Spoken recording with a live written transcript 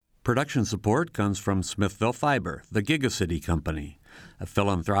Production support comes from Smithville Fiber, the GigaCity Company, a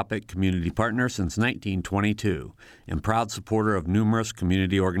philanthropic community partner since 1922 and proud supporter of numerous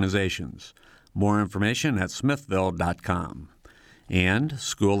community organizations. More information at smithville.com. And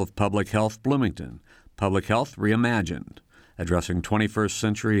School of Public Health Bloomington, Public Health Reimagined, addressing 21st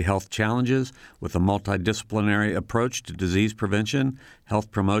century health challenges with a multidisciplinary approach to disease prevention, health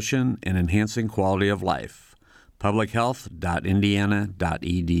promotion, and enhancing quality of life.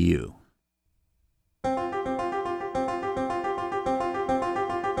 publichealth.indiana.edu.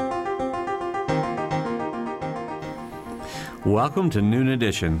 Welcome to Noon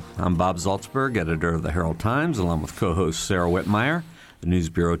Edition. I'm Bob Zaltzberg, editor of the Herald Times, along with co-host Sarah Whitmire, the News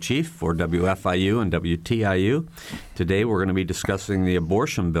Bureau Chief for WFIU and WTIU. Today we're going to be discussing the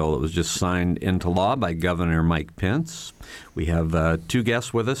abortion bill that was just signed into law by Governor Mike Pence. We have two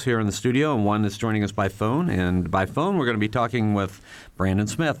guests with us here in the studio, and one is joining us by phone. And by phone we're going to be talking with Brandon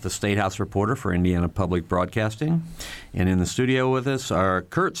Smith, the State House reporter for Indiana Public Broadcasting. And in the studio with us are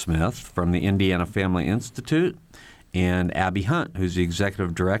Kurt Smith from the Indiana Family Institute and Abby Hunt, who's the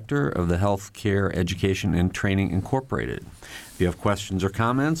Executive Director of the Health Care Education and Training Incorporated. If you have questions or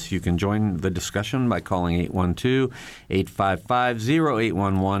comments, you can join the discussion by calling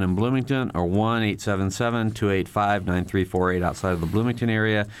 812-855-0811 in Bloomington or 1-877-285-9348 outside of the Bloomington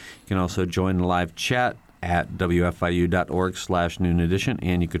area. You can also join the live chat at wfiu.org/Noon Edition,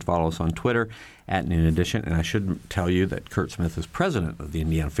 and you could follow us on Twitter at Noon Edition. And I should tell you that Kurt Smith is president of the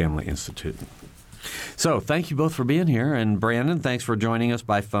Indiana Family Institute. So thank you both for being here. And Brandon, thanks for joining us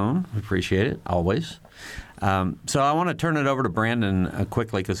by phone. We appreciate it, always. So I want to turn it over to Brandon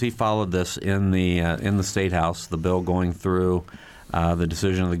quickly because he followed this in the State House, the bill going through, the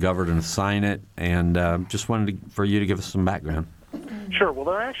decision of the governor to sign it, and just wanted for you to give us some background. Sure. Well,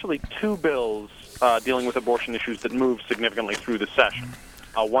 there are actually two bills dealing with abortion issues that moved significantly through the session.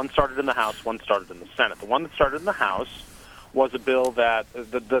 One started in the House, one started in the Senate. The one that started in the House was a bill that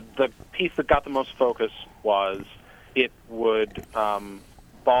the piece that got the most focus was it would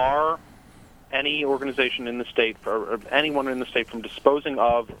bar any organization in the state or anyone in the state from disposing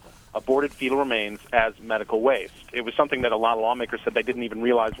of aborted fetal remains as medical waste. It was something that a lot of lawmakers said they didn't even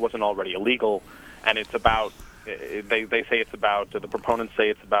realize wasn't already illegal, and it's about they say it's about the proponents say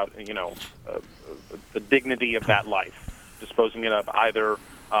it's about the dignity of that life, disposing it of either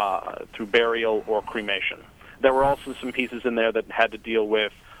through burial or cremation. There were also some pieces in there that had to deal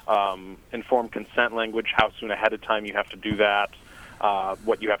with informed consent language, how soon ahead of time you have to do that,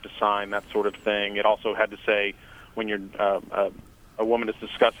 what you have to sign, that sort of thing. It also had to say when you're a woman is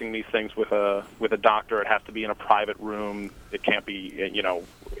discussing these things with a doctor, it has to be in a private room. It can't be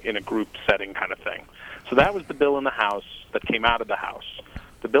in a group setting kind of thing. So that was the bill in the House that came out of the House.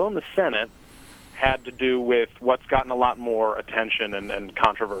 The bill in the Senate had to do with what's gotten a lot more attention and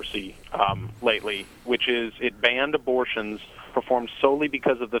controversy lately, which is it banned abortions performed solely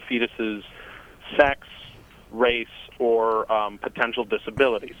because of the fetus's sex, race, or potential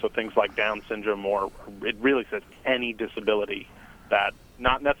disability. So things like Down syndrome, or it really says any disability that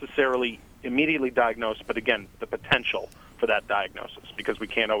not necessarily immediately diagnosed, but again, the potential for that diagnosis, because we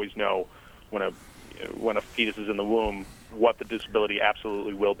can't always know when a fetus is in the womb what the disability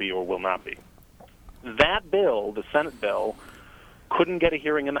absolutely will be or will not be. That bill, the Senate bill, couldn't get a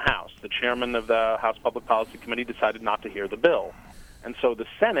hearing in the House. The chairman of the House Public Policy Committee decided not to hear the bill. And so the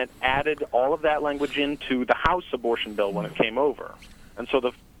Senate added all of that language into the House abortion bill when it came over. And so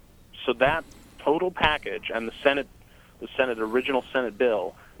that total package and the original Senate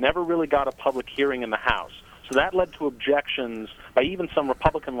bill never really got a public hearing in the House. So that led to objections by even some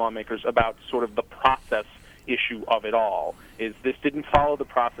Republican lawmakers about sort of the process issue of it all, is this didn't follow the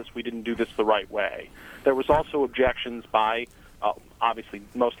process, we didn't do this the right way. There was also objections by, obviously,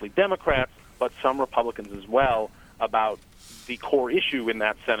 mostly Democrats, but some Republicans as well, about the core issue in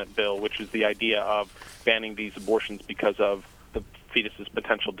that Senate bill, which is the idea of banning these abortions because of the fetus's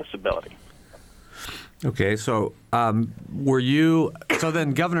potential disability. Okay, so then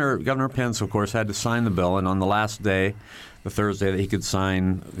Governor Pence, of course, had to sign the bill, and on the last day, the Thursday that he could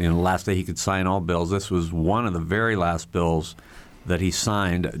sign, the last day he could sign all bills, this was one of the very last bills that he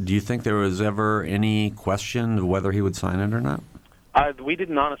signed. Do you think there was ever any question of whether he would sign it or not? We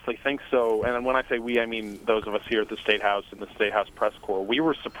didn't honestly think so, and when I say we, I mean those of us here at the State House and the State House Press Corps. We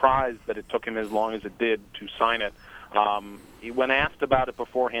were surprised that it took him as long as it did to sign it. When asked about it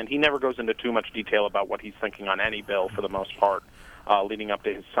beforehand, he never goes into too much detail about what he's thinking on any bill for the most part, leading up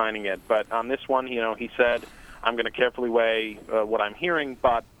to his signing it. But on this one, he said, I'm going to carefully weigh what I'm hearing,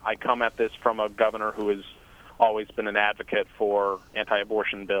 but I come at this from a governor who has always been an advocate for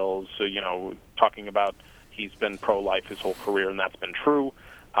anti-abortion bills, so, talking about he's been pro-life his whole career, and that's been true.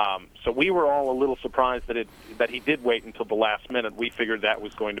 So we were all a little surprised that he did wait until the last minute. We figured that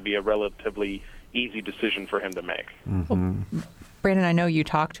was going to be a relatively easy decision for him to make. Mm-hmm. Well, Brandon, I know you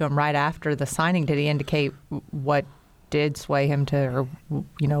talked to him right after the signing. Did he indicate what did sway him to, or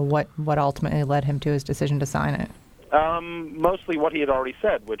what ultimately led him to his decision to sign it? Mostly what he had already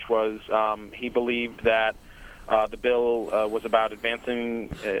said, which was he believed that the bill was about advancing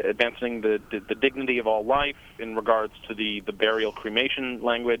the dignity of all life in regards to the burial cremation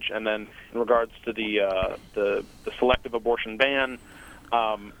language, and then in regards to the selective abortion ban.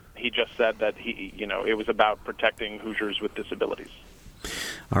 He just said that it was about protecting Hoosiers with disabilities.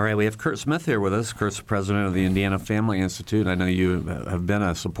 All right, we have Kurt Smith here with us. Kurt's the president of the Indiana Family Institute. I know you have been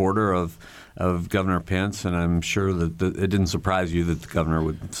a supporter of Governor Pence, and I'm sure that it didn't surprise you that the governor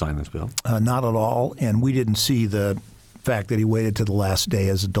would sign this bill. Not at all, and we didn't see the fact that he waited to the last day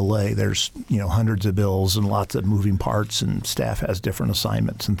as a delay. There's hundreds of bills and lots of moving parts, and staff has different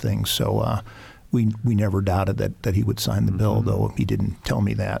assignments and things. So we never doubted that he would sign the bill, though he didn't tell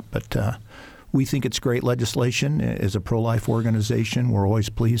me that. But we think it's great legislation. As a pro-life organization, we're always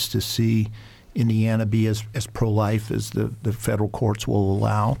pleased to see Indiana be as pro-life as the federal courts will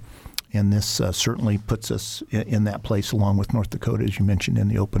allow. And this certainly puts us in that place along with North Dakota, as you mentioned in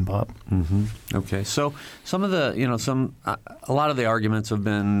the open, Bob. Mm-hmm. Okay. So some of the, a lot of the arguments have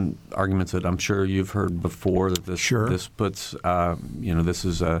been arguments that I'm sure you've heard before, that this puts, this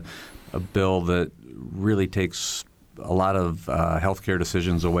is a bill that really takes a lot of healthcare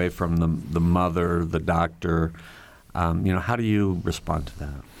decisions away from the mother, the doctor. How do you respond to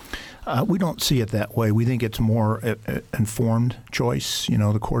that? We don't see it that way. We think it's more informed choice.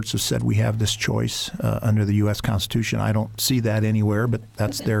 The courts have said we have this choice under the U.S. Constitution. I don't see that anywhere, but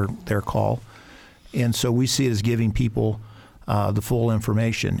that's their call. And so we see it as giving people the full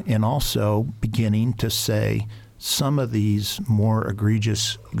information, and also beginning to say some of these more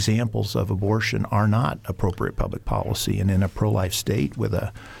egregious examples of abortion are not appropriate public policy. And in a pro-life state with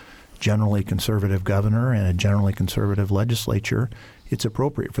a generally conservative governor and a generally conservative legislature, it's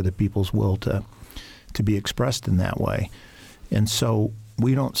appropriate for the people's will to be expressed in that way. And so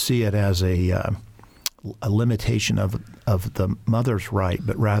we don't see it as a limitation of the mother's right,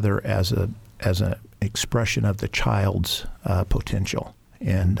 but rather as an expression of the child's potential.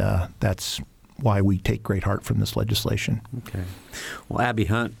 And that's why we take great heart from this legislation. Okay. Well, Abby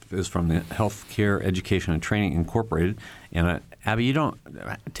Hunt is from the Healthcare Education and Training Incorporated. And Abby, you don't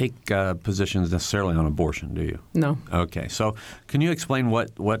take positions necessarily on abortion, do you? No. Okay. So can you explain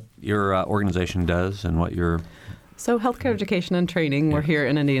what your organization does and what your... So Healthcare Education and Training, we're here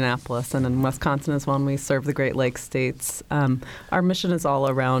in Indianapolis and in Wisconsin as well, and we serve the Great Lakes states. Our mission is all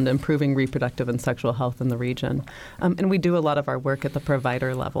around improving reproductive and sexual health in the region. And we do a lot of our work at the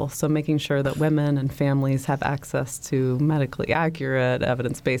provider level, so making sure that women and families have access to medically accurate,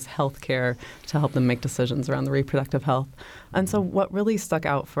 evidence-based health care to help them make decisions around the reproductive health. And so what really stuck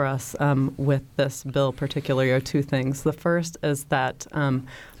out for us with this bill particularly are two things. The first is that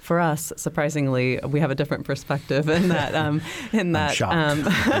for us, surprisingly, we have a different perspective in that right?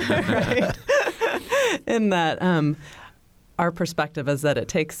 In that our perspective is that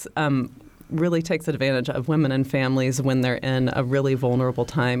it really takes advantage of women and families when they're in a really vulnerable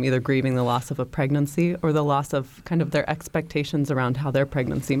time, either grieving the loss of a pregnancy or the loss of kind of their expectations around how their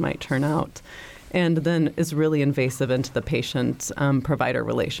pregnancy might turn out. And then is really invasive into the patient-provider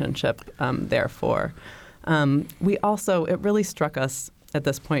relationship, therefore. It really struck us at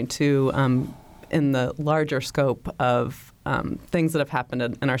this point, too, in the larger scope of things that have happened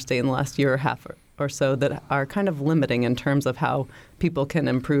in our state in the last year or half or so that are kind of limiting in terms of how people can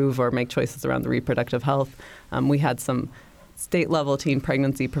improve or make choices around the reproductive health. We had some state-level teen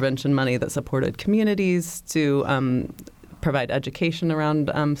pregnancy prevention money that supported communities to provide education around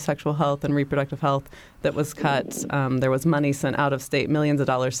sexual health and reproductive health that was cut. There was money sent out of state, millions of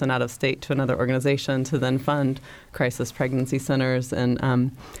dollars sent out of state to another organization to then fund crisis pregnancy centers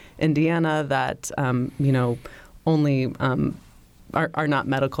in Indiana that, only are not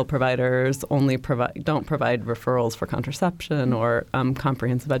medical providers, don't provide referrals for contraception or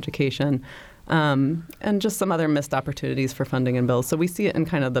comprehensive education. And just some other missed opportunities for funding and bills. So we see it in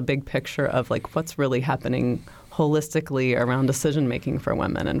kind of the big picture of like what's really happening holistically around decision-making for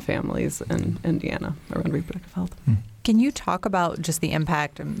women and families in Indiana around reproductive health. Can you talk about just the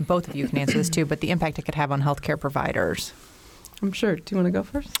impact, and both of you can answer this too, but the impact it could have on healthcare providers? I'm sure. Do you want to go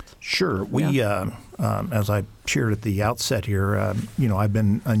first? Sure. We, as I shared at the outset here, I've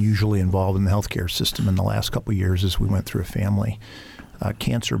been unusually involved in the healthcare system in the last couple of years as we went through a family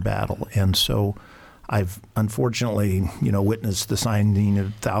cancer battle. And so I've unfortunately, witnessed the signing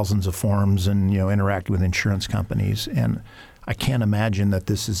of thousands of forms and, interacted with insurance companies. And I can't imagine that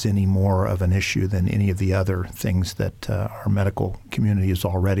this is any more of an issue than any of the other things that our medical community is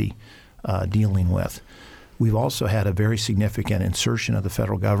already dealing with. We've also had a very significant insertion of the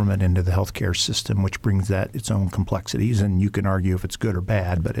federal government into the healthcare system, which brings that its own complexities. And you can argue if it's good or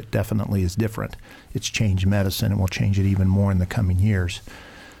bad, but it definitely is different. It's changed medicine and will change it even more in the coming years.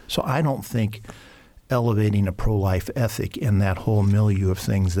 So I don't think elevating a pro-life ethic in that whole milieu of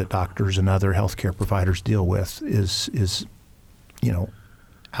things that doctors and other healthcare providers deal with is is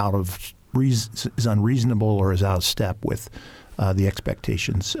unreasonable or is out of step with the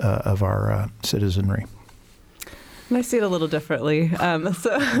expectations of our citizenry. And I see it a little differently.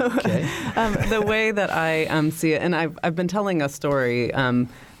 The way that I see it, and I've been telling a story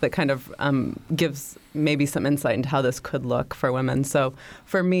that kind of gives maybe some insight into how this could look for women. So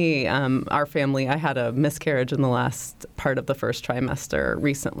for me, our family, I had a miscarriage in the last part of the first trimester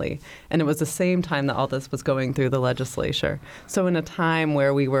recently, and it was the same time that all this was going through the legislature. So in a time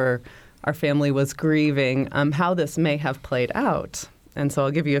where our family was grieving, how this may have played out. And so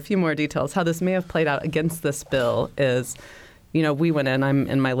I'll give you a few more details. How this may have played out against this bill is, we went in, I'm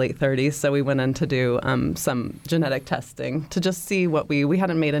in my late 30s, so we went in to do some genetic testing to just see what we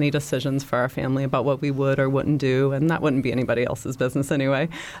hadn't made any decisions for our family about what we would or wouldn't do, and that wouldn't be anybody else's business anyway.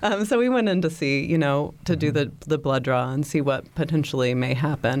 So we went in to see, to do the blood draw and see what potentially may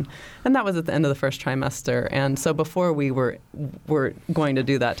happen. And that was at the end of the first trimester. And so before we were going to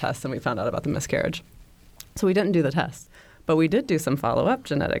do that test, and we found out about the miscarriage. So we didn't do the test. But we did do some follow-up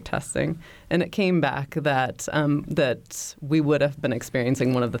genetic testing, and it came back that that we would have been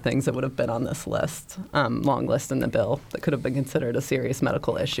experiencing one of the things that would have been on this list, long list in the bill, that could have been considered a serious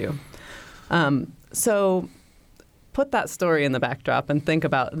medical issue. So put that story in the backdrop and think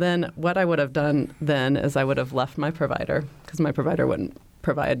about then what I would have done then is I would have left my provider, because my provider wouldn't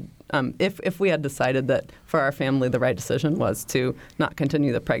provide, if we had decided that for our family the right decision was to not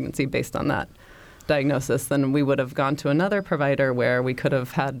continue the pregnancy based on that diagnosis, then we would have gone to another provider where we could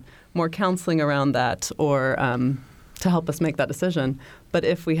have had more counseling around that or to help us make that decision. But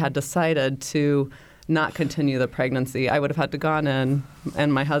if we had decided to not continue the pregnancy, I would have had to gone in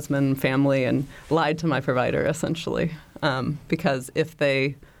and my husband, family, and lied to my provider essentially. Because if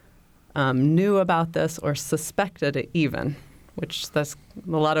they knew about this or suspected it even, which there's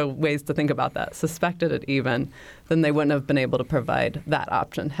a lot of ways to think about that, suspected it even, then they wouldn't have been able to provide that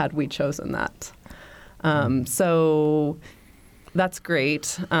option had we chosen that. So that's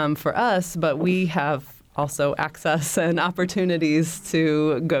great for us, but we have also access and opportunities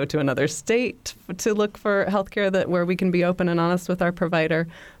to go to another state to look for healthcare where we can be open and honest with our provider.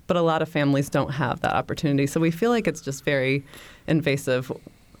 But a lot of families don't have that opportunity. So we feel like it's just very invasive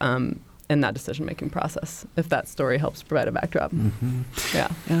in that decision-making process, if that story helps provide a backdrop. Mm-hmm. Yeah.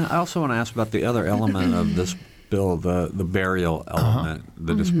 And I also want to ask about the other element of this bill, the burial element,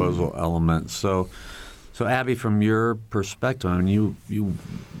 the disposal element. So Abby, from your perspective, I mean, you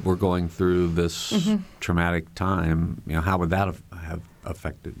were going through this traumatic time. How would that have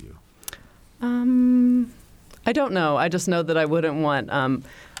affected you? I don't know. I just know that I wouldn't want.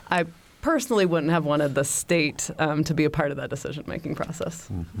 I personally wouldn't have wanted the state to be a part of that decision-making process.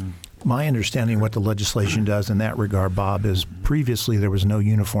 Mm-hmm. My understanding of what the legislation does in that regard, Bob, is previously there was no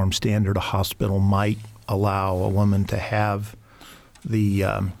uniform standard. A hospital might allow a woman to have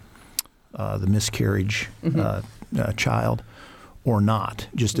the miscarriage child or not.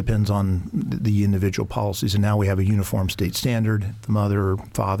 Just depends on the individual policies. And now we have a uniform state standard. The mother or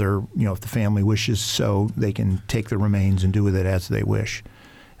father, if the family wishes so, they can take the remains and do with it as they wish.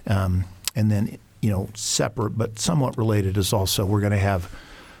 And then, separate but somewhat related is also we're going to have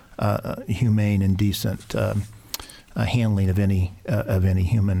humane and decent handling of any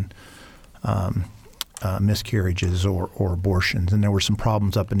human miscarriages or abortions. And there were some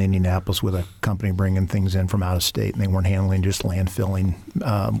problems up in Indianapolis with a company bringing things in from out of state, and they weren't handling just landfilling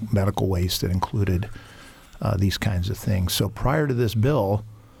medical waste that included these kinds of things. So prior to this bill,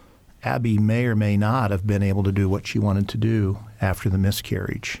 Abby may or may not have been able to do what she wanted to do after the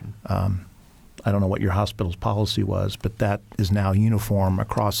miscarriage. I don't know what your hospital's policy was, but that is now uniform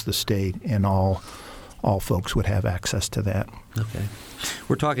across the state, and all folks would have access to that. Okay.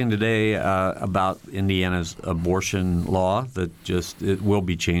 We're talking today about Indiana's abortion law that it will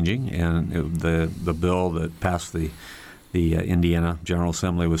be changing, and the bill that passed the Indiana General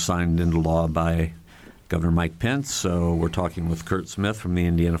Assembly was signed into law by Governor Mike Pence. So we're talking with Kurt Smith from the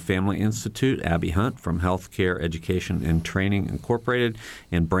Indiana Family Institute, Abby Hunt from Healthcare Education and Training Incorporated,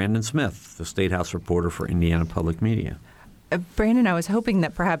 and Brandon Smith, the State House reporter for Indiana Public Media. Brandon, I was hoping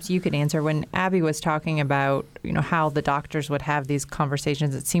that perhaps you could answer when Abby was talking about, how the doctors would have these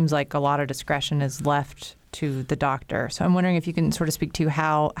conversations. It seems like a lot of discretion is left to the doctor. So I'm wondering if you can sort of speak to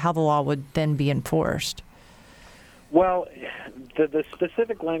how the law would then be enforced. Well, the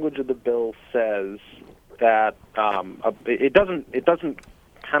specific language of the bill says that it doesn't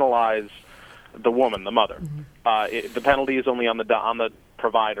penalize the woman, the mother. Mm-hmm. The penalty is only on the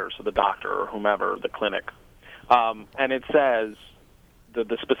provider, so the doctor or whomever, the clinic. And it says,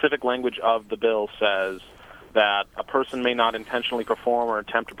 the specific language of the bill says that a person may not intentionally perform or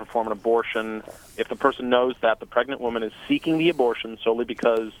attempt to perform an abortion if the person knows that the pregnant woman is seeking the abortion solely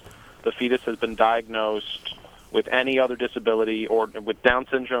because the fetus has been diagnosed with any other disability or with Down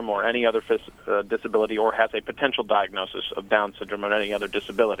syndrome or any other disability, or has a potential diagnosis of Down syndrome or any other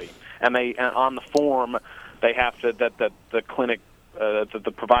disability. And on the form, they have to, that the clinic,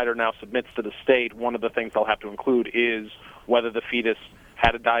 the provider now submits to the state, one of the things they'll have to include is whether the fetus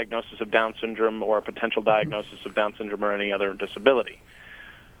had a diagnosis of Down syndrome or a potential diagnosis of Down syndrome or any other disability.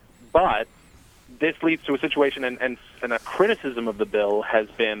 But this leads to a situation, and a criticism of the bill has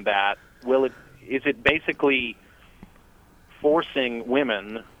been that, is it basically forcing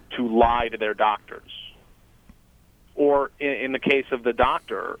women to lie to their doctors? Or in the case of the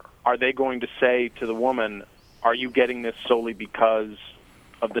doctor, are they going to say to the woman, are you getting this solely because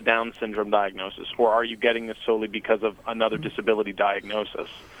of the Down syndrome diagnosis, or are you getting this solely because of another disability diagnosis?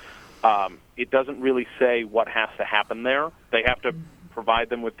 It doesn't really say what has to happen there. They have to provide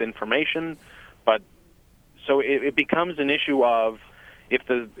them with information, but so it becomes an issue of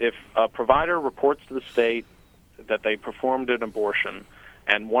if a provider reports to the state that they performed an abortion,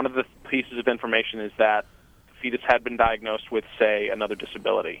 and one of the pieces of information is that the fetus had been diagnosed with, say, another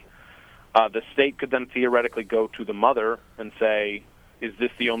disability, the state could then theoretically go to the mother and say, is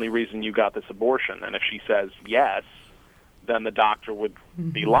this the only reason you got this abortion? And if she says yes, then the doctor would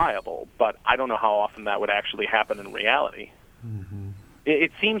be liable. But I don't know how often that would actually happen in reality. Mm-hmm.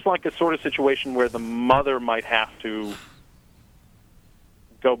 It seems like a sort of situation where the mother might have to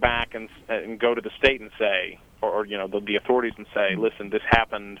go back and go to the state and say, or the authorities and say, listen, this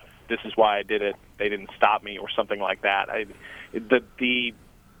happened, this is why I did it, they didn't stop me, or something like that.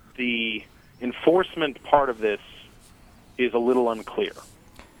 The enforcement part of this is a little unclear.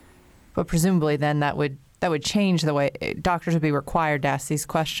 But presumably then that would change the way doctors would be required to ask these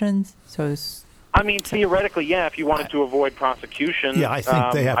questions. So theoretically, yeah, if you wanted to avoid prosecution. Yeah, I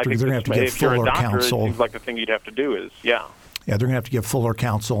think they're going to have to give fuller counsel. It seems like the thing you'd have to do is, yeah. Yeah, they're going to have to give fuller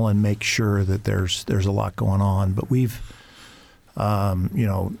counsel and make sure that there's a lot going on. But we've, I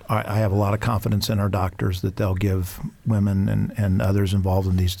have a lot of confidence in our doctors that they'll give women and others involved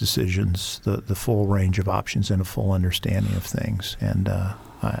in these decisions the full range of options and a full understanding of things. And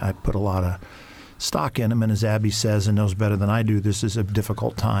I put a lot of stock in them. And as Abby says and knows better than I do, this is a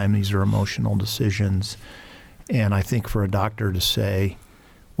difficult time. These are emotional decisions. And I think for a doctor to say,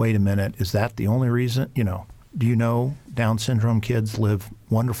 wait a minute, is that the only reason? Do you know Down syndrome kids live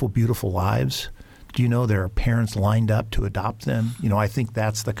wonderful, beautiful lives? Do you know there are parents lined up to adopt them? I think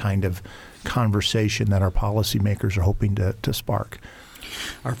that's the kind of conversation that our policymakers are hoping to spark.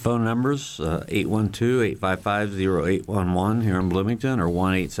 Our phone numbers, 812-855-0811 here in Bloomington, or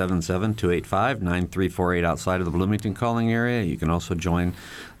 1-877-285-9348 outside of the Bloomington calling area. You can also join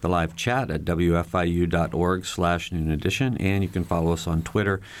the live chat at wfiu.org/Noon Edition, and you can follow us on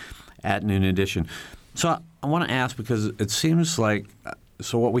Twitter at Noon Edition. So I want to ask, because it seems like,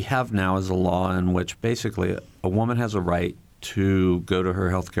 so what we have now is a law in which basically a woman has a right to go to her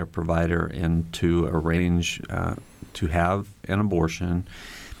healthcare provider and to arrange to have an abortion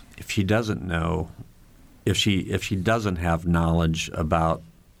if she doesn't know, if she doesn't have knowledge about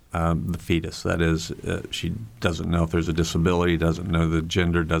the fetus. That is, she doesn't know if there's a disability, doesn't know the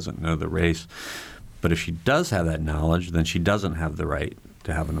gender, doesn't know the race. But if she does have that knowledge, then she doesn't have the right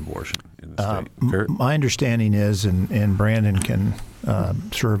to have an abortion in the state. My understanding is, and Brandon can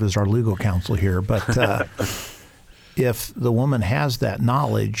serve as our legal counsel here, but if the woman has that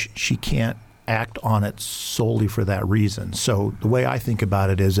knowledge, she can't act on it solely for that reason. So the way I think about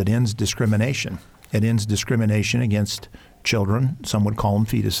it is it ends discrimination. It ends discrimination against children. Some would call them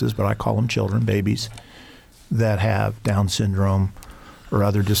fetuses, but I call them children, babies, that have Down syndrome or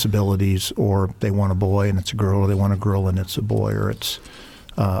other disabilities, or they want a boy and it's a girl, or they want a girl and it's a boy, or it's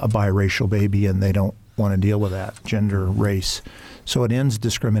a biracial baby and they don't want to deal with that, gender, race. So it ends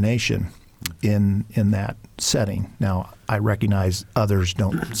discrimination in that setting. Now, I recognize others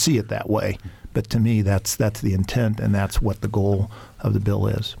don't see it that way, but to me, that's the intent, and that's what the goal of the bill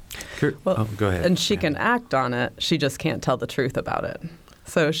is. Well, go ahead. And she can act on it. She just can't tell the truth about it.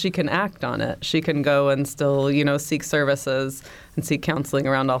 So she can act on it. She can go and still, seek services and seek counseling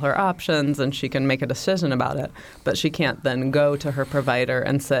around all her options, and she can make a decision about it. But she can't then go to her provider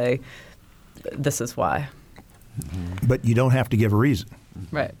and say, this is why. But you don't have to give a reason.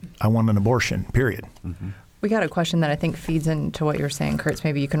 Right. I want an abortion, period. We got a question that I think feeds into what you're saying, Kurtz.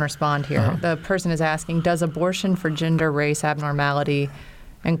 Maybe you can respond here. The person is asking, does abortion for gender, race, abnormality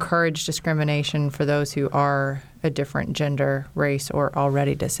encourage discrimination for those who are a different gender, race, or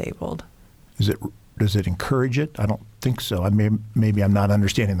already disabled? Does it encourage it? I don't think so. Maybe I'm not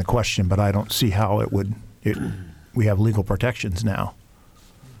understanding the question, but I don't see how it would. We have legal protections now.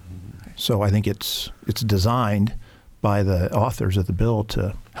 So I think it's designed by the authors of the bill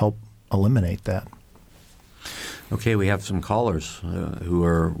to help eliminate that. Okay, we have some callers who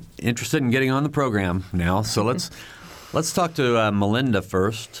are interested in getting on the program now. So let's talk to Melinda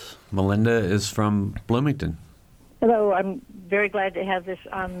first. Melinda is from Bloomington. Hello, I'm very glad to have this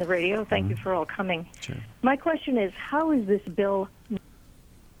on the radio. Thank you for all coming. Sure. My question is, how is this bill?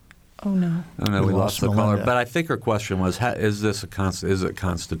 Oh, no. Oh, no, we lost the Melinda. caller. But I think her question was, is it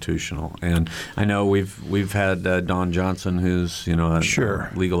constitutional? And I know we've had Don Johnson, who's a Sure.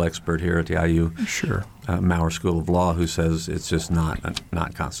 legal expert here at the IU Sure. Maurer School of Law, who says it's just not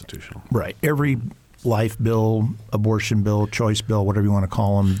constitutional. Right. Every life bill, abortion bill, choice bill, whatever you want to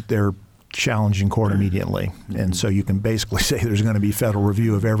call them, they're challenged in court immediately. And so you can basically say there's going to be federal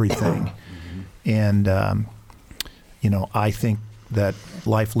review of everything. And, I think that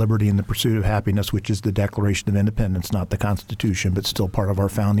life, liberty, and the pursuit of happiness, which is the Declaration of Independence, not the Constitution, but still part of our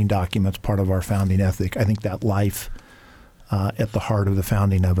founding documents, part of our founding ethic. I think that life at the heart of the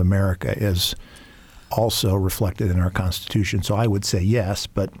founding of America is also reflected in our Constitution. So I would say yes,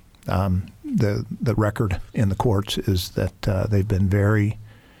 but the record in the courts is that they've been very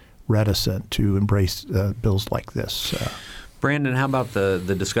reticent to embrace bills like this. Brandon, how about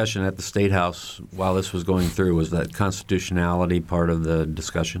the discussion at the State House while this was going through? Was that constitutionality part of the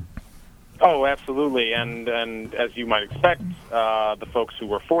discussion? Oh, absolutely. And as you might expect, the folks who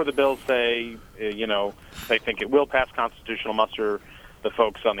were for the bill say, they think it will pass constitutional muster. The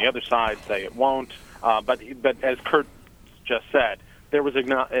folks on the other side say it won't. But as Kurt just said, there was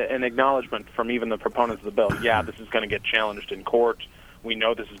an acknowledgement from even the proponents of the bill. Yeah, this is going to get challenged in court. We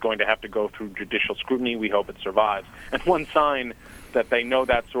know this is going to have to go through judicial scrutiny. We hope it survives. And one sign that they know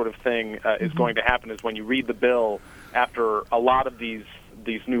that sort of thing is going to happen is when you read the bill after a lot of these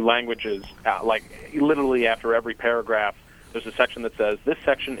new languages, like literally after every paragraph, there's a section that says, this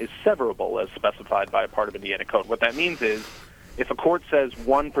section is severable as specified by a part of Indiana code. What that means is if a court says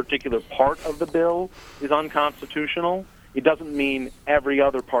one particular part of the bill is unconstitutional, it doesn't mean every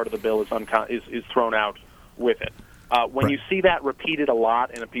other part of the bill is thrown out with it. When you see that repeated a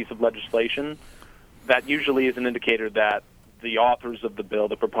lot in a piece of legislation, that usually is an indicator that the authors of the bill,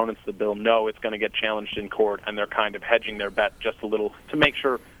 the proponents of the bill, know it's going to get challenged in court, and they're kind of hedging their bet just a little to make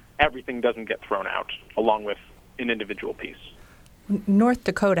sure everything doesn't get thrown out, along with an individual piece. North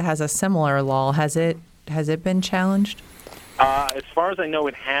Dakota has a similar law. Has it been challenged? As far as I know,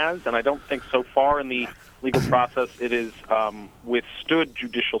 it has, and I don't think so far in the legal process it has withstood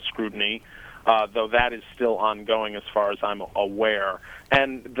judicial scrutiny. Though that is still ongoing as far as I'm aware.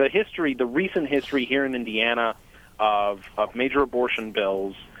 And the recent history here in Indiana of major abortion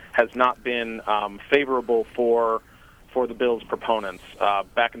bills has not been favorable for the bill's proponents.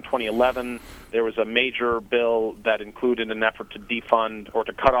 Back in 2011, there was a major bill that included an effort to defund or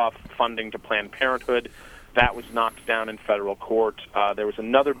to cut off funding to Planned Parenthood. That was knocked down in federal court. There was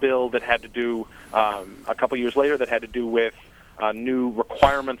another bill that had to do, a couple years later, that had to do with new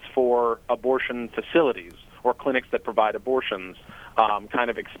requirements for abortion facilities or clinics that provide abortions, kind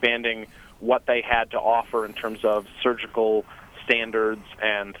of expanding what they had to offer in terms of surgical standards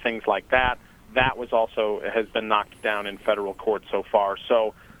and things like that. That has been knocked down in federal court so far.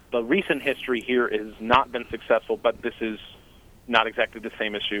 So the recent history here has not been successful, but this is not exactly the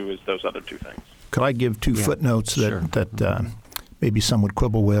same issue as those other two things. Could I give two footnotes that maybe some would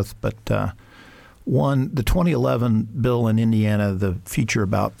quibble with, but one, the 2011 bill in Indiana, the feature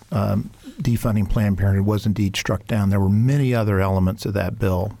about defunding Planned Parenthood was indeed struck down. There were many other elements of that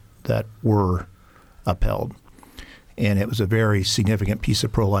bill that were upheld. And it was a very significant piece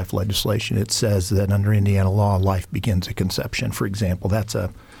of pro-life legislation. It says that under Indiana law, life begins at conception, for example. That's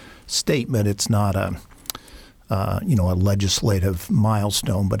a statement. It's not a legislative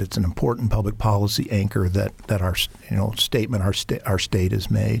milestone, but it's an important public policy anchor that our state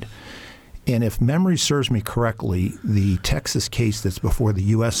has made. And if memory serves me correctly, the Texas case that's before the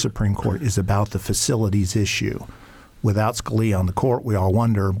U.S. Supreme Court is about the facilities issue. Without Scalia on the court, we all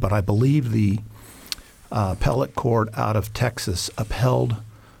wonder, but I believe the appellate court out of Texas upheld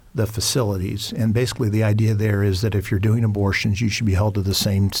the facilities. And basically the idea there is that if you're doing abortions, you should be held to the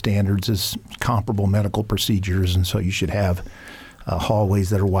same standards as comparable medical procedures. And so you should have hallways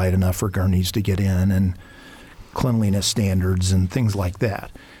that are wide enough for gurneys to get in and cleanliness standards and things like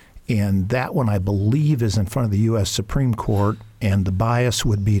that. And that one, I believe, is in front of the U.S. Supreme Court, and the bias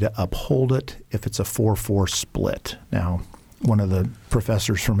would be to uphold it if it's a 4-4 split. Now, one of the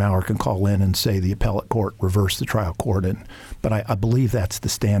professors from Maurer can call in and say the appellate court reversed the trial court, but I believe that's the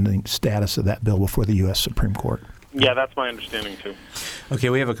standing status of that bill before the U.S. Supreme Court. Yeah, that's my understanding, too. Okay,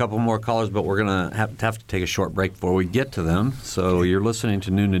 we have a couple more callers, but we're going to have to take a short break before we get to them. So you're listening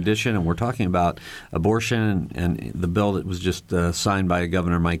to Noon Edition, and we're talking about abortion and the bill that was just signed by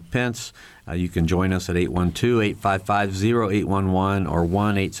Governor Mike Pence. You can join us at 812-855-0811 or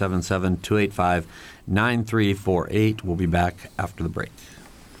 1-877-285-9348. We'll be back after the break.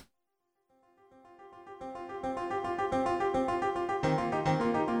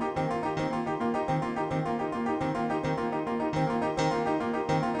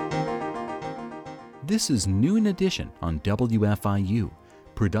 This is Noon Edition on WFIU.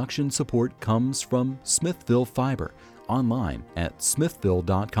 Production support comes from Smithville Fiber, online at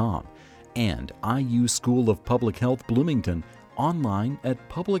smithville.com, and IU School of Public Health Bloomington, online at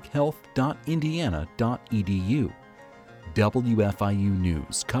publichealth.indiana.edu. WFIU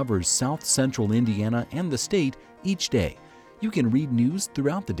News covers South Central Indiana and the state each day. You can read news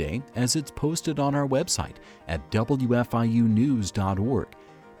throughout the day as it's posted on our website at wfiunews.org.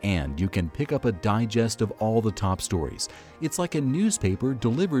 And you can pick up a digest of all the top stories. It's like a newspaper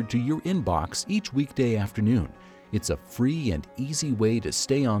delivered to your inbox each weekday afternoon. It's a free and easy way to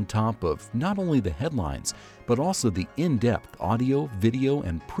stay on top of not only the headlines, but also the in-depth audio, video,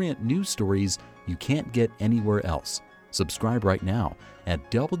 and print news stories you can't get anywhere else. Subscribe right now at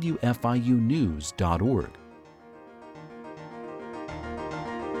wfiunews.org.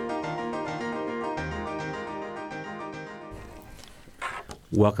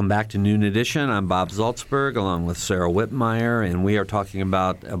 Welcome back to Noon Edition. I'm Bob Zaltsberg along with Sarah Whitmire, and we are talking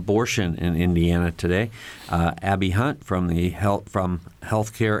about abortion in Indiana today. Abby Hunt from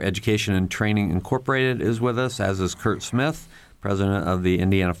Healthcare Education and Training Incorporated is with us, as is Kurt Smith, president of the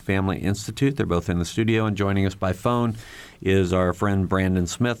Indiana Family Institute. They're both in the studio, and joining us by phone is our friend Brandon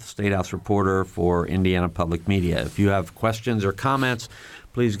Smith, State House reporter for Indiana Public Media. If you have questions or comments,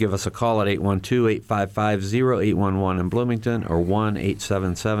 please give us a call at 812-855-0811 in Bloomington or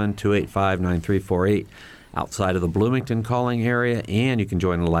 1-877-285-9348 outside of the Bloomington calling area. And you can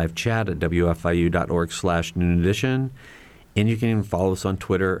join the live chat at wfiu.org/Noon Edition. And you can even follow us on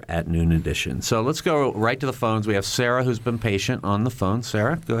Twitter at Noon Edition. So let's go right to the phones. We have Sarah, who's been patient on the phone.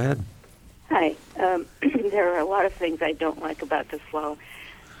 Sarah, go ahead. Hi. There are a lot of things I don't like about this law,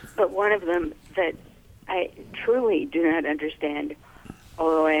 but one of them that I truly do not understand,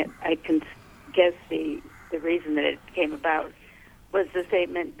 although I can guess the reason that it came about, was the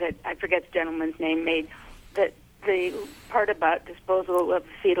statement that, I forget the gentleman's name, made, that the part about disposal of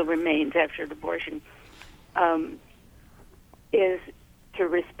fetal remains after an abortion is to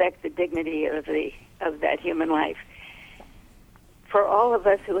respect the dignity of that human life. For all of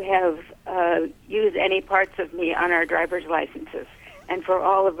us who have used any parts of me on our driver's licenses, and for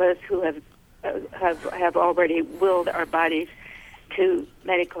all of us who have already willed our bodies to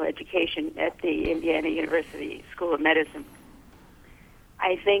medical education at the Indiana University School of Medicine,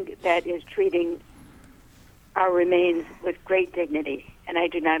 I think that is treating our remains with great dignity, and I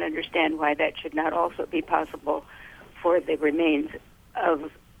do not understand why that should not also be possible for the remains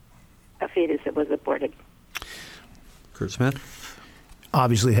of a fetus that was aborted. Kurt Smith?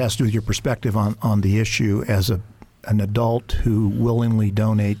 Obviously, it has to do with your perspective on the issue as an adult who willingly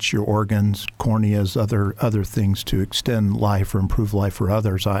donates your organs, corneas, other things to extend life or improve life for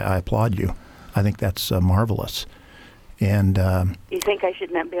others. I applaud you. I think that's marvelous. And you think I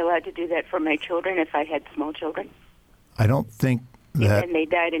should not be allowed to do that for my children if I had small children? I don't think that. And they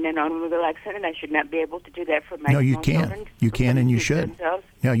died in an automobile accident, I should not be able to do that for my No, you small can. children? You can and you should. Themselves?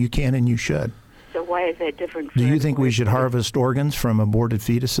 No, you can and you should. So why is that different? Do you think we should harvest organs from aborted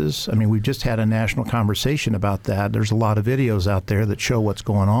fetuses? I mean, we've just had a national conversation about that. There's a lot of videos out there that show what's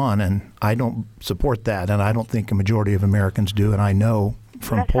going on, and I don't support that, and I don't think a majority of Americans do, and I know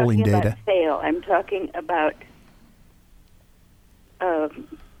from polling data. I'm talking about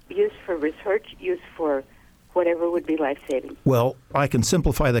use for research, use for whatever would be life-saving. Well, I can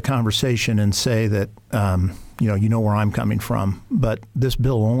simplify the conversation and say that, you know where I'm coming from, but this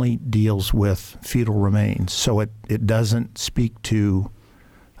bill only deals with fetal remains, so it doesn't speak to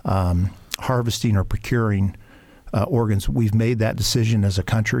harvesting or procuring organs. We've made that decision as a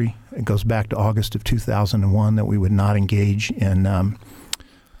country. It goes back to August of 2001 that we would not engage in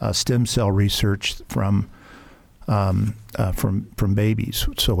stem cell research from babies.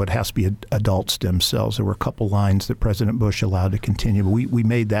 So it has to be adult stem cells. There were a couple lines that President Bush allowed to continue. But we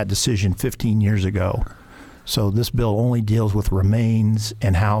made that decision 15 years ago. So this bill only deals with remains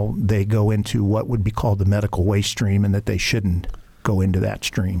and how they go into what would be called the medical waste stream, and that they shouldn't go into that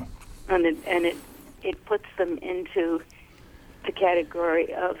stream. And it puts them into the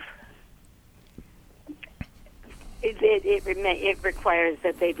category of it requires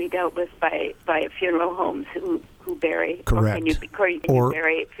that they be dealt with by funeral homes who bury. Correct. Or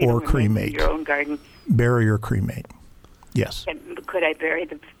bury or cremate in your own garden. Bury or cremate. Yes. And could I bury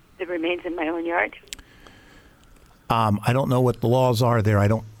the remains in my own yard? I don't know what the laws are there. I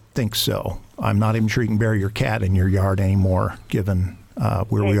don't think so. I'm not even sure you can bury your cat in your yard anymore, given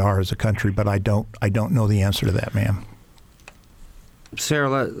where we are as a country. But I don't know the answer to that, ma'am.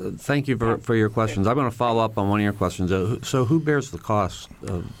 Sarah, thank you for your questions. I'm going to follow up on one of your questions. So who bears the cost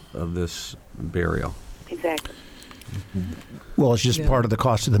of this burial? Exactly. Well, it's just part of the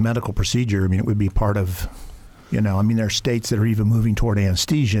cost of the medical procedure. I mean, it would be part of, there are states that are even moving toward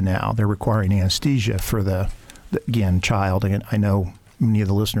anesthesia now. They're requiring anesthesia for the child. And I know many of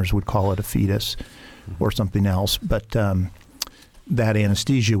the listeners would call it a fetus or something else, but that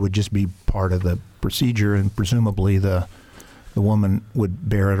anesthesia would just be part of the procedure, and presumably the woman would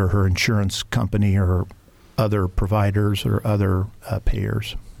bear it, or her insurance company or other providers or other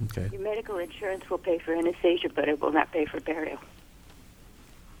payers. Okay. Your medical insurance will pay for anesthesia, but it will not pay for burial.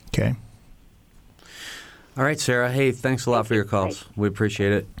 Okay. All right, Sarah. Hey, thanks a lot for your calls. We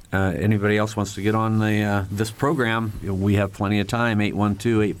appreciate it. Anybody else wants to get on this program, we have plenty of time.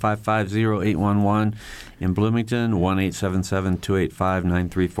 812-855-0811 in Bloomington,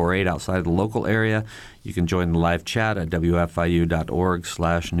 1-877-285-9348 outside the local area. You can join the live chat at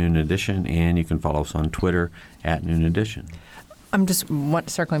wfiu.org/Noon Edition, and you can follow us on Twitter at Noon Edition. I'm just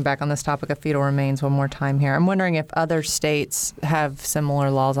circling back on this topic of fetal remains one more time here. I'm wondering if other states have similar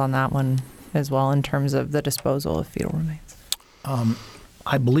laws on that one as well in terms of the disposal of fetal remains.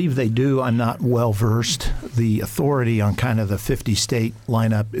 I believe they do. I'm not well versed. The authority on kind of the 50-state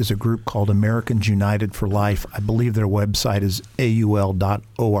lineup is a group called Americans United for Life. I believe their website is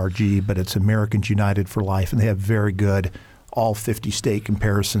aul.org, but it's Americans United for Life, and they have very good all 50-state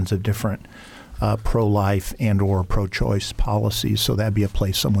comparisons of different pro-life and or pro-choice policies. So that'd be a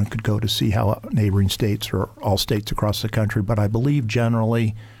place someone could go to see how neighboring states or all states across the country. But I believe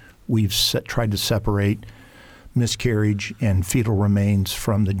generally we've tried to separate miscarriage and fetal remains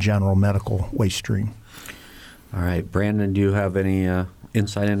from the general medical waste stream. All right. Brandon, do you have any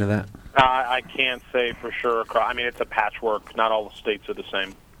insight into that? I can't say for sure. I mean, it's a patchwork. Not all the states are the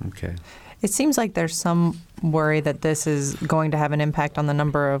same. Okay. It seems like there's some worry that this is going to have an impact on the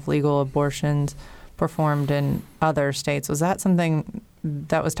number of legal abortions performed in other states. Was that something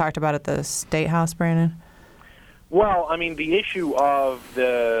that was talked about at the State House, Brandon? Well, I mean, the issue of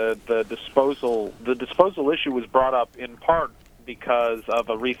the disposal issue was brought up in part because of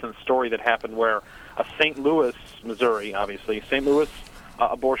a recent story that happened where a St. Louis, Missouri, obviously, St. Louis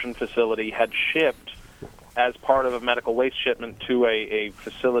abortion facility had shipped, as part of a medical waste shipment, to a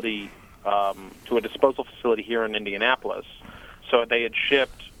facility, to a disposal facility here in Indianapolis. So they had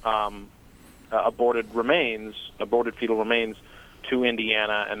shipped aborted fetal remains to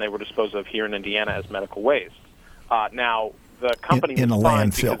Indiana, and they were disposed of here in Indiana as medical waste. Now, the company in was a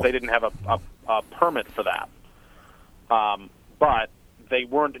fined landfill because they didn't have a permit for that. But they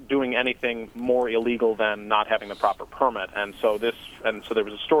weren't doing anything more illegal than not having the proper permit. And so there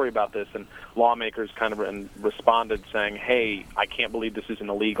was a story about this, and lawmakers kind of responded saying, hey, I can't believe this isn't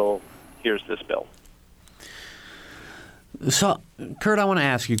illegal. Here's this bill. So, Kurt, I want to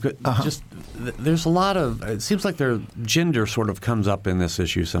ask you, there's a lot of, it seems like their gender sort of comes up in this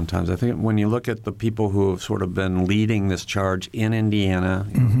issue sometimes. I think when you look at the people who have sort of been leading this charge in Indiana,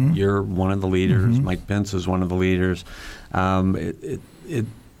 you're one of the leaders, Mike Pence is one of the leaders. It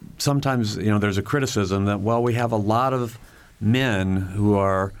sometimes, there's a criticism that, well, we have a lot of men who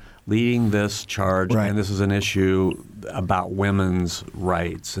are leading this charge, right, and this is an issue about women's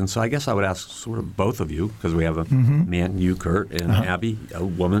rights. And so I guess I would ask sort of both of you, because we have a man, you, Kurt, and Abby, a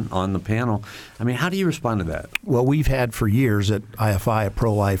woman on the panel. I mean, how do you respond to that? Well, we've had for years at IFI a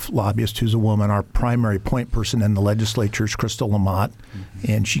pro-life lobbyist who's a woman. Our primary point person in the legislature is Crystal Lamott,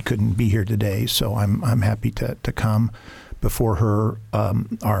 and she couldn't be here today, so I'm happy to come before her.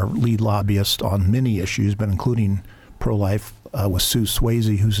 Our lead lobbyist on many issues, but including pro-life, was Sue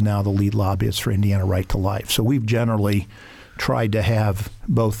Swayze, who's now the lead lobbyist for Indiana Right to Life. So we've generally tried to have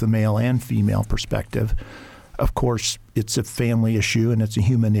both the male and female perspective. of course, it's a family issue and it's a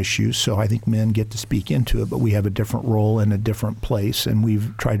human issue, so I think men get to speak into it, but we have a different role and a different place, and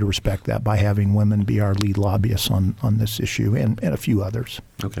we've tried to respect that by having women be our lead lobbyists on this issue and a few others.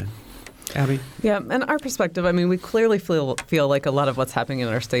 Okay. Abby? Yeah, and our perspective, I mean, we clearly feel like a lot of what's happening in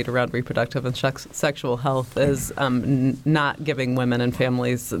our state around reproductive and sexual health is not giving women and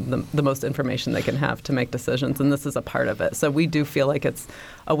families the most information they can have to make decisions, and this is a part of it. So we do feel like it's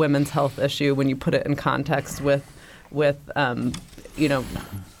a women's health issue when you put it in context with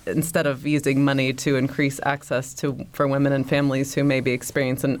instead of using money to increase access for women and families who may be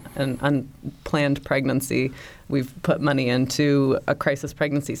experiencing an unplanned pregnancy, we've put money into crisis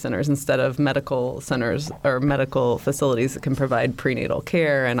pregnancy centers instead of medical centers or medical facilities that can provide prenatal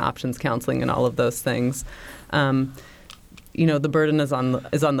care and options counseling and all of those things. The burden is on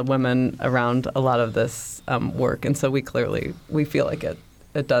the women around a lot of this work, and so we feel like it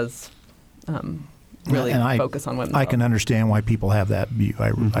does. Really focus on women's health. I can understand why people have that view.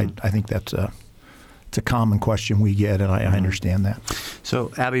 I think it's a common question we get, and I understand that.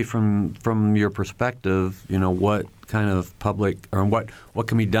 So, Abby, from your perspective, what kind of public or what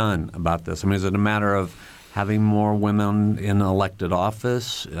can be done about this? I mean, is it a matter of having more women in elected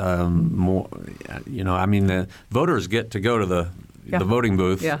office? More, the voters get to go to the voting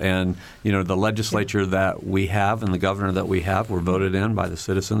booth, and the legislature that we have and the governor that we have were voted in by the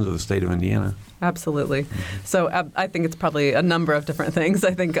citizens of the state of Indiana. Absolutely. So I think it's probably a number of different things.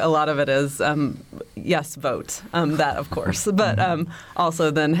 I think a lot of it is yes, vote, that of course, but also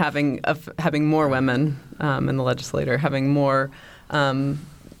then having more women in the legislature, having more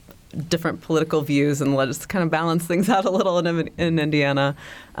different political views, and just kind of balance things out a little in Indiana,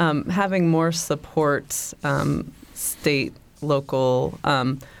 having more support, state, local,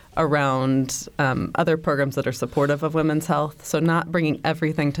 around other programs that are supportive of women's health. So not bringing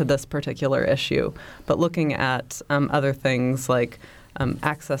everything to this particular issue, but looking at other things like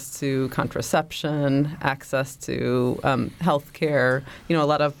access to contraception, access to health care. A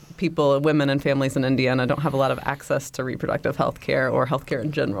lot of people, women and families in Indiana, don't have a lot of access to reproductive health care or health care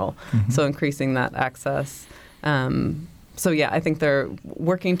in general. Mm-hmm. So increasing that access. I think they're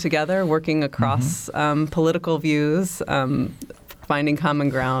working together, working across political views, finding common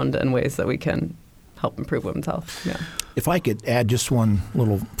ground and ways that we can help improve women's health. Yeah. If I could add just one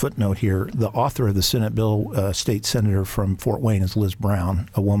little footnote here, the author of the Senate bill, state senator from Fort Wayne, is Liz Brown,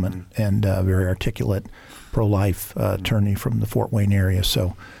 a woman, and a very articulate pro-life attorney from the Fort Wayne area.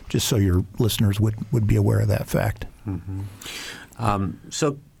 So just so your listeners would be aware of that fact. Mm-hmm.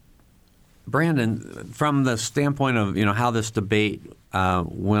 So, Brandon, from the standpoint of how this debate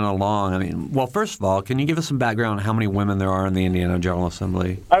went along, I mean, well, first of all, can you give us some background on how many women there are in the Indiana General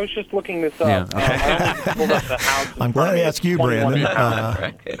Assembly? I was just looking this up. Yeah, okay. I pulled up the House. I'm glad I asked you, Brandon.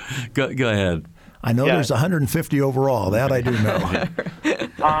 Go ahead. I know there's 150 overall. That I do know.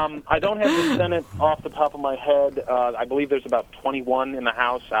 I don't have the Senate off the top of my head. I believe there's about 21 in the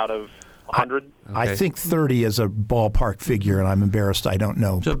House out of 100. Okay. I think 30 is a ballpark figure, and I'm embarrassed I don't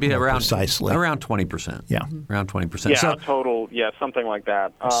know so it'd be around, precisely. Around 20%. Yeah. Around 20%. Yeah, so, total, something like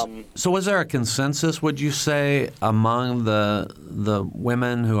that. So was there a consensus, would you say, among the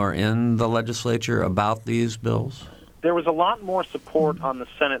women who are in the legislature about these bills? There was a lot more support on the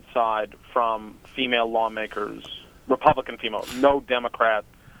Senate side from female lawmakers, Republican female, no Democratic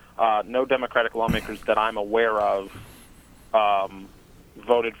lawmakers that I'm aware of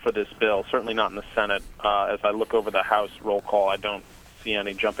voted for this bill, certainly not in the Senate. As I look over the House roll call, I don't see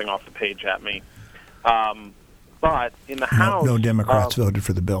any jumping off the page at me. But in the House... No Democrats voted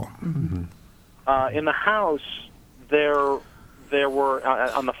for the bill. Mm-hmm. In the House, there were,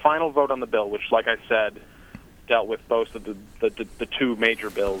 on the final vote on the bill, which, like I said, dealt with both of the two major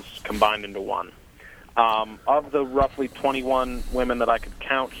bills combined into one. Of the roughly 21 women that I could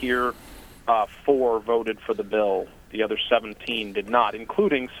count here, 4 voted for the bill. The other 17 did not,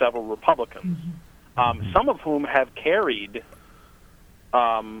 including several Republicans, some of whom have carried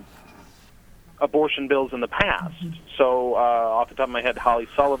abortion bills in the past. So off the top of my head, Holly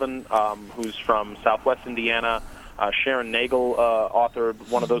Sullivan, who's from Southwest Indiana, Sharon Nagel authored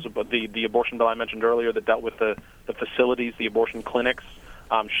one of those, the abortion bill I mentioned earlier that dealt with the facilities, the abortion clinics.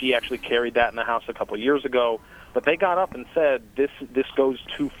 She actually carried that in the House a couple of years ago. But they got up and said, this goes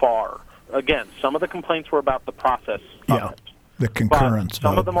too far. Again, some of the complaints were about the process of it. The concurrence. But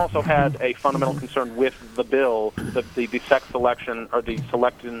some of them also had a fundamental concern with the bill, the sex selection or the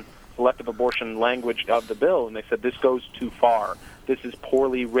selective abortion language of the bill, and they said this goes too far. This is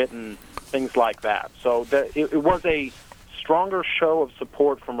poorly written, things like that. So it was a stronger show of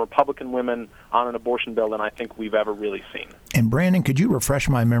support from Republican women on an abortion bill than I think we've ever really seen. And Brandon, could you refresh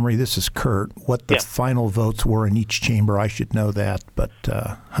my memory? This is Kurt. What the final votes were in each chamber? I should know that, but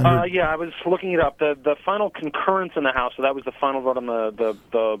yeah, I was looking it up. The final concurrence in the House, so that was the final vote on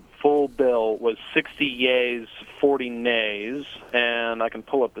the full bill, was 60 yeas, 40 nays, and I can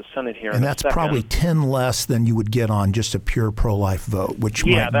pull up the Senate here. And that's probably 10 less than you would get on just a pure pro-life vote, which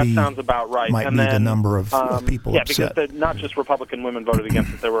sounds about right. Might be the number of people upset. Yeah, because not just Republican women voted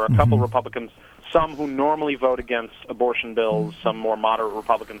against it. There were a couple Republicans, some who normally vote against abortion bills, some more moderate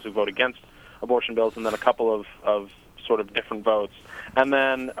Republicans who vote against abortion bills, and then a couple of sort of different votes. And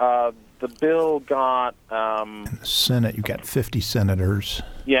then the bill got... in the Senate, you got 50 senators.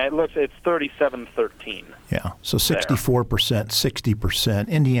 Yeah, it's 37-13. Yeah, so 64%, 60%.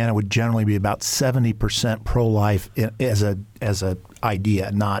 Indiana would generally be about 70% pro-life as a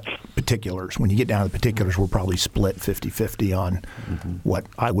idea, not particulars. When you get down to the particulars, we're probably split 50-50 on what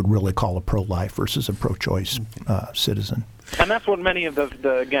I would really call a pro-life versus a pro-choice citizen. And that's what many of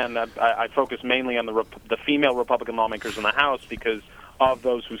I focus mainly on the female Republican lawmakers in the House, because of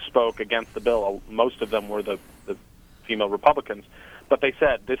those who spoke against the bill, most of them were the female Republicans. But they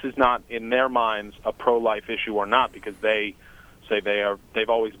said this is not, in their minds, a pro-life issue or not, because they say they've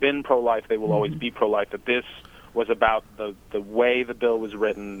always been pro-life, they will always be pro-life, that this was about the way the bill was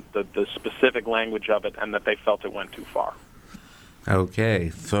written, the specific language of it, and that they felt it went too far.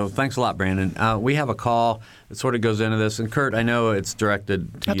 Okay, so thanks a lot, Brandon. We have a call that sort of goes into this, and Kurt, I know it's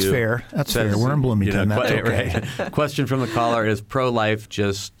directed to you. That's fair. We're in Bloomington. That's okay. Right. Question from the caller: is pro-life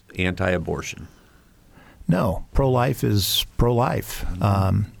just anti-abortion? No, pro-life is pro-life.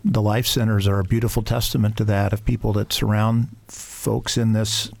 The life centers are a beautiful testament to that, of people that surround folks in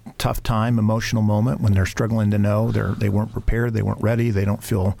this tough time, emotional moment when they're struggling to know they weren't prepared, they weren't ready, they don't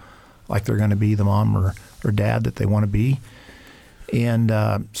feel like they're going to be the mom or dad that they want to be. And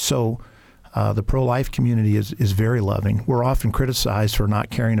so the pro-life community is very loving. We're often criticized for not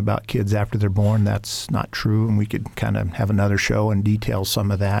caring about kids after they're born. That's not true, and we could kind of have another show and detail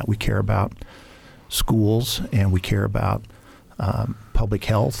some of that. We care about schools, and we care about public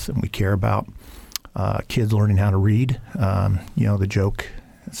health, and we care about kids learning how to read. The joke,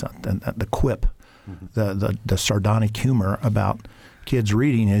 the quip, the sardonic humor about kids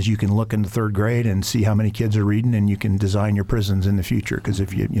reading is you can look into third grade and see how many kids are reading, and you can design your prisons in the future. Because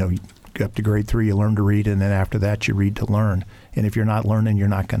if you go up to grade 3, you learn to read, and then after that you read to learn. And if you're not learning, you're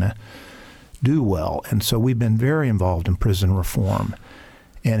not going to do well. And so we've been very involved in prison reform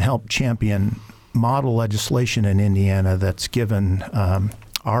and helped champion model legislation in Indiana that's given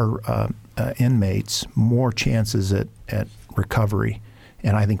our inmates more chances at recovery.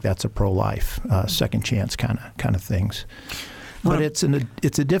 And I think that's a pro-life, second chance kind of things. But it's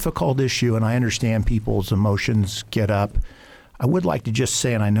a difficult issue, and I understand people's emotions get up. I would like to just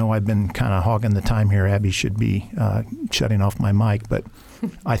say, and I know I've been kind of hogging the time here, Abby should be shutting off my mic, but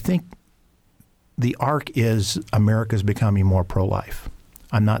I think the arc is America's becoming more pro-life.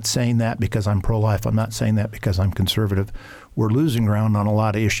 I'm not saying that because I'm pro-life. I'm not saying that because I'm conservative. We're losing ground on a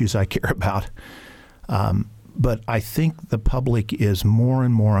lot of issues I care about. But I think the public is more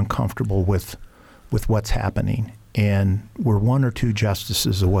and more uncomfortable with what's happening. And we're one or two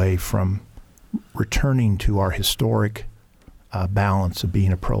justices away from returning to our historic balance of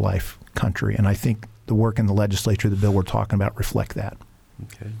being a pro-life country. And I think the work in the legislature, the bill we're talking about, reflect that.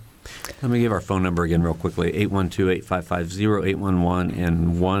 Okay. Let me give our phone number again real quickly, 812-855-0811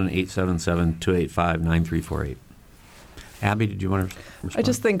 and 1-877-285-9348. Abby, did you want to respond? I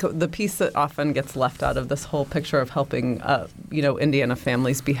just think the piece that often gets left out of this whole picture of helping, Indiana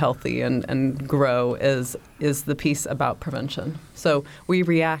families be healthy and grow is the piece about prevention. So we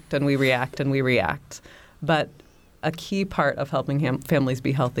react and we react and we react, but a key part of helping families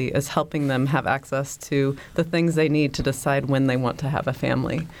be healthy is helping them have access to the things they need to decide when they want to have a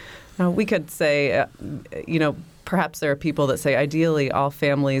family. Now, we could say, perhaps there are people that say ideally all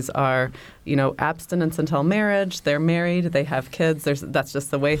families are, abstinence until marriage, they're married, they have kids, that's just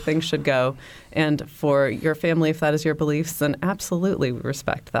the way things should go. And for your family, if that is your beliefs, then absolutely we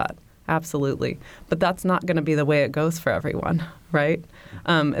respect that. Absolutely. But that's not going to be the way it goes for everyone, right?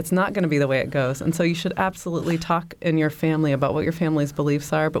 It's not going to be the way it goes. And so you should absolutely talk in your family about what your family's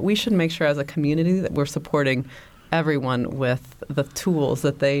beliefs are, but we should make sure as a community that we're supporting everyone with the tools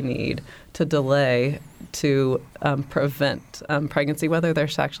that they need to delay, to prevent pregnancy, whether they're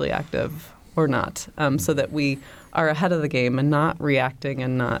sexually active or not, so that we are ahead of the game and not reacting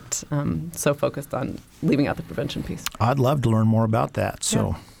and not so focused on leaving out the prevention piece. I'd love to learn more about that. So.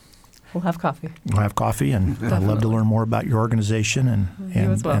 Yeah. We'll have coffee. We'll have coffee, and I'd love to learn more about your organization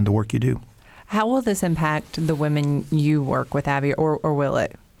and the work you do. How will this impact the women you work with, Abby, or will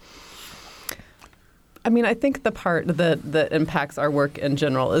it? I mean, I think the part that impacts our work in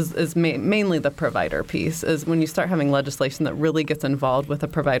general is mainly the provider piece, is when you start having legislation that really gets involved with a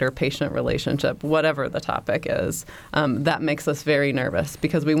provider-patient relationship, whatever the topic is, that makes us very nervous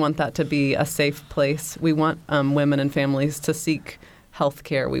because we want that to be a safe place. We want women and families to seek health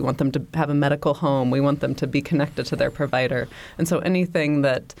care. We want them to have a medical home. We want them to be connected to their provider. And so anything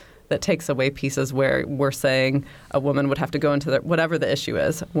that takes away pieces where we're saying a woman would have to go into whatever the issue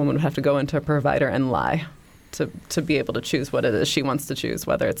is, a woman would have to go into a provider and lie to be able to choose what it is she wants to choose,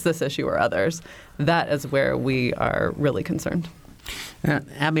 whether it's this issue or others. That is where we are really concerned.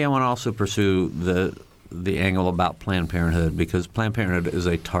 Abby, I want to also pursue the angle about Planned Parenthood, because Planned Parenthood is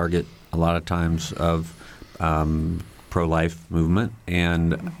a target a lot of times of pro-life movement,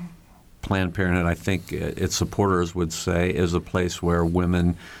 and Planned Parenthood, I think its supporters would say, is a place where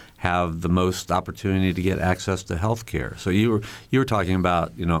women have the most opportunity to get access to health care. So you were talking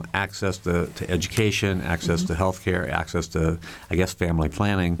about, access to education, access to health care, access to, I guess, family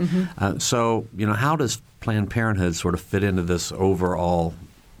planning. So, how does Planned Parenthood sort of fit into this overall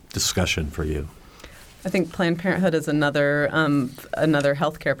discussion for you? I think Planned Parenthood is another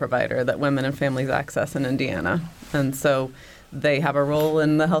healthcare provider that women and families access in Indiana. And so they have a role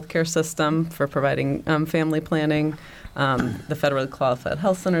in the healthcare system for providing family planning. The federally qualified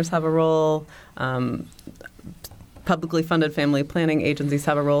health centers have a role. Publicly funded family planning agencies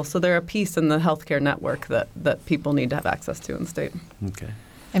have a role. So they're a piece in the healthcare network that people need to have access to in the state. Okay.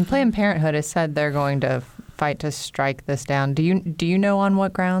 And Planned Parenthood has said they're going to fight to strike this down. Do you know on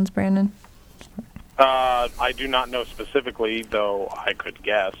what grounds, Brandon? I do not know specifically, though I could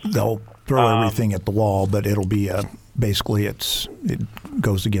guess. They'll throw everything at the wall, but it'll be basically it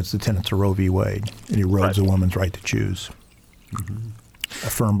goes against the tenets of Roe v. Wade. It erodes a woman's right to choose.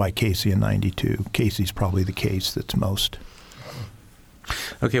 Affirmed by Casey in '92. Casey's probably the case that's most.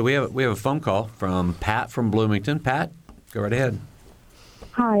 Okay, we have a phone call from Pat from Bloomington. Pat, go right ahead.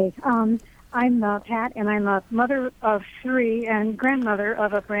 Hi, I'm Pat, and I'm a mother of 3 and grandmother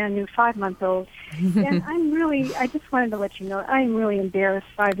of a brand new 5-month-old. And I just wanted to let you know, I'm really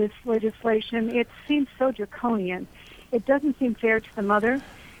embarrassed by this legislation. It seems so draconian. It doesn't seem fair to the mother.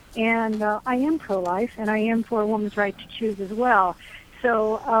 And I am pro-life, and I am for a woman's right to choose as well.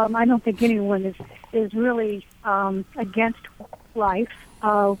 So I don't think anyone is really against life.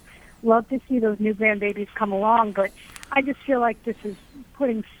 Love to see those new grandbabies come along, but I just feel like this is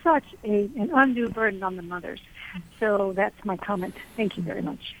putting such an undue burden on the mothers. So that's my comment. Thank you very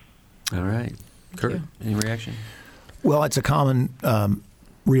much. All right. Kurt, any reaction? Well, it's a common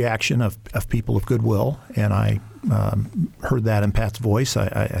reaction of people of goodwill, and I heard that in Pat's voice.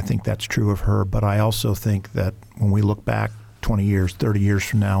 I think that's true of her, but I also think that when we look back 20 years, 30 years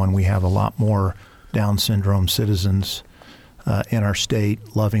from now, and we have a lot more Down syndrome citizens in our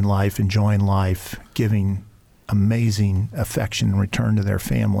state, loving life, enjoying life, giving amazing affection and return to their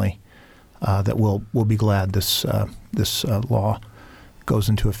family, that we'll be glad this law goes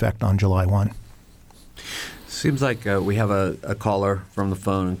into effect on July 1. Seems like we have a caller from the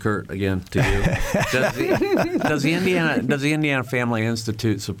phone, and Kurt, again to you. Does the Indiana Family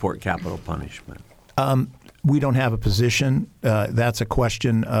Institute support capital punishment? We don't have a position. That's a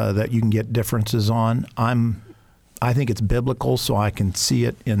question that you can get differences on. I think it's biblical, so I can see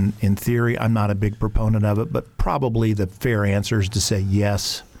it in theory. I'm not a big proponent of it, but probably the fair answer is to say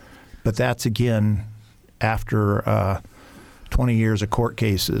yes. But that's, again, after 20 years of court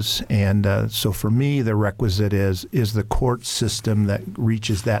cases. And so for me, the requisite is the court system that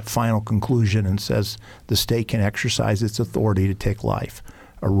reaches that final conclusion and says the state can exercise its authority to take life.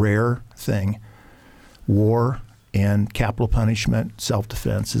 A rare thing. War and capital punishment,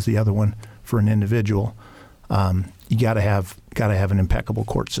 self-defense is the other one for an individual. You got to have an impeccable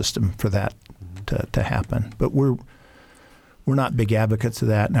court system for that to happen. But we're not big advocates of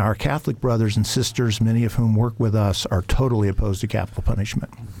that. Now, our Catholic brothers and sisters, many of whom work with us, are totally opposed to capital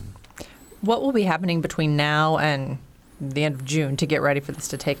punishment. What will be happening between now and the end of June to get ready for this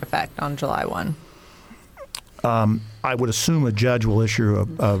to take effect on July 1? I would assume a judge will issue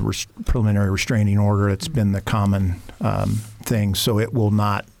a preliminary restraining order. It's been the common thing, so it will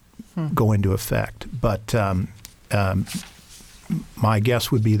not go into effect. But my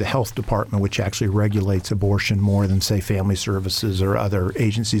guess would be the health department, which actually regulates abortion more than, say, family services or other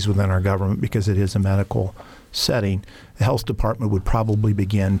agencies within our government, because it is a medical setting. The health department would probably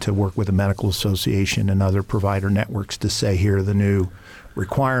begin to work with the medical association and other provider networks to say, here are the new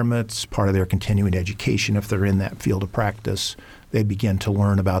requirements, part of their continuing education if they're in that field of practice. They begin to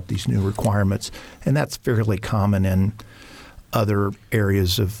learn about these new requirements. And that's fairly common in other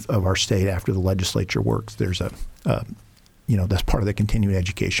areas of our state after the legislature works. There's that's part of the continuing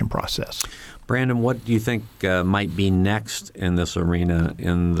education process. Brandon, what do you think might be next in this arena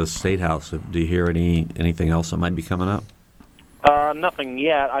in the State House? Do you hear anything else that might be coming up? Nothing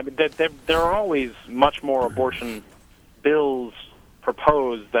yet. I mean, there are always much more abortion bills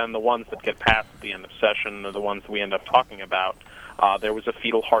proposed than the ones that get passed at the end of session, or the ones we end up talking about. There was a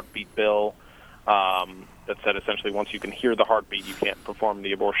fetal heartbeat bill that said essentially once you can hear the heartbeat, you can't perform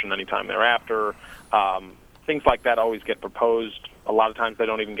the abortion anytime thereafter. Things like that always get proposed. A lot of times they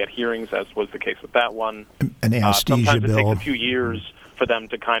don't even get hearings, as was the case with that one. An anesthesia sometimes bill. It takes a few years for them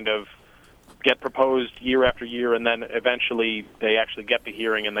to kind of get proposed year after year, and then eventually they actually get the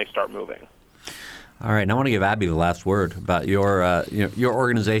hearing and they start moving. All right, and I want to give Abby the last word about your your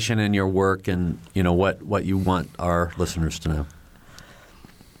organization and your work, and what you want our listeners to know.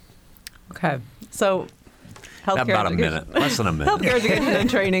 Okay, so healthcare about education. a minute, less than a minute. Healthcare education and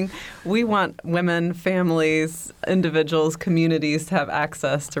training. We want women, families, individuals, communities to have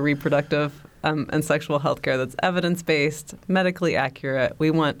access to reproductive and sexual health care that's evidence-based, medically accurate.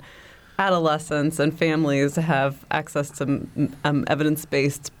 We want adolescents and families to have access to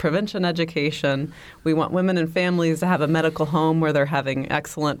evidence-based prevention education. We want women and families to have a medical home where they're having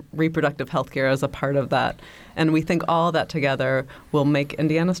excellent reproductive health care as a part of that. And we think all that together will make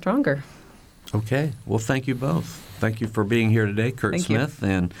Indiana stronger. Okay. Well, thank you both. Thank you for being here today, Kurt Smith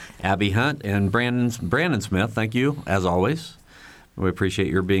and Abby Hunt, and Brandon Smith. Thank you, as always. We appreciate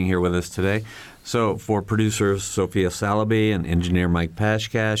your being here with us today. So for producers Sophia Salaby and engineer Mike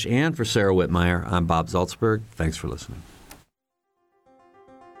Pashkash, and for Sarah Whitmire, I'm Bob Zaltsberg. Thanks for listening.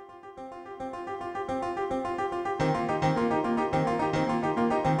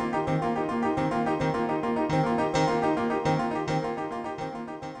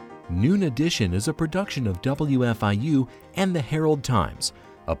 Noon Edition is a production of WFIU and the Herald Times.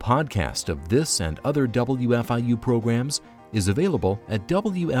 A podcast of this and other WFIU programs is available at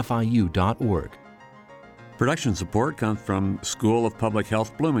WFIU.org. Production support comes from School of Public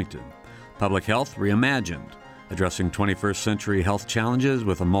Health Bloomington. Public Health Reimagined, addressing 21st century health challenges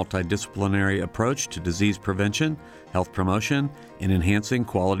with a multidisciplinary approach to disease prevention, health promotion, and enhancing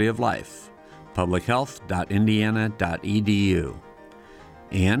quality of life. publichealth.indiana.edu.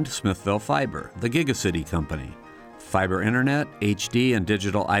 And Smithville Fiber, the Gigacity Company. Fiber Internet, HD, and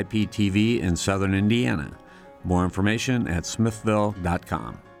digital IPTV in southern Indiana. More information at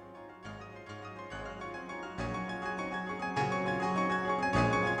smithville.com.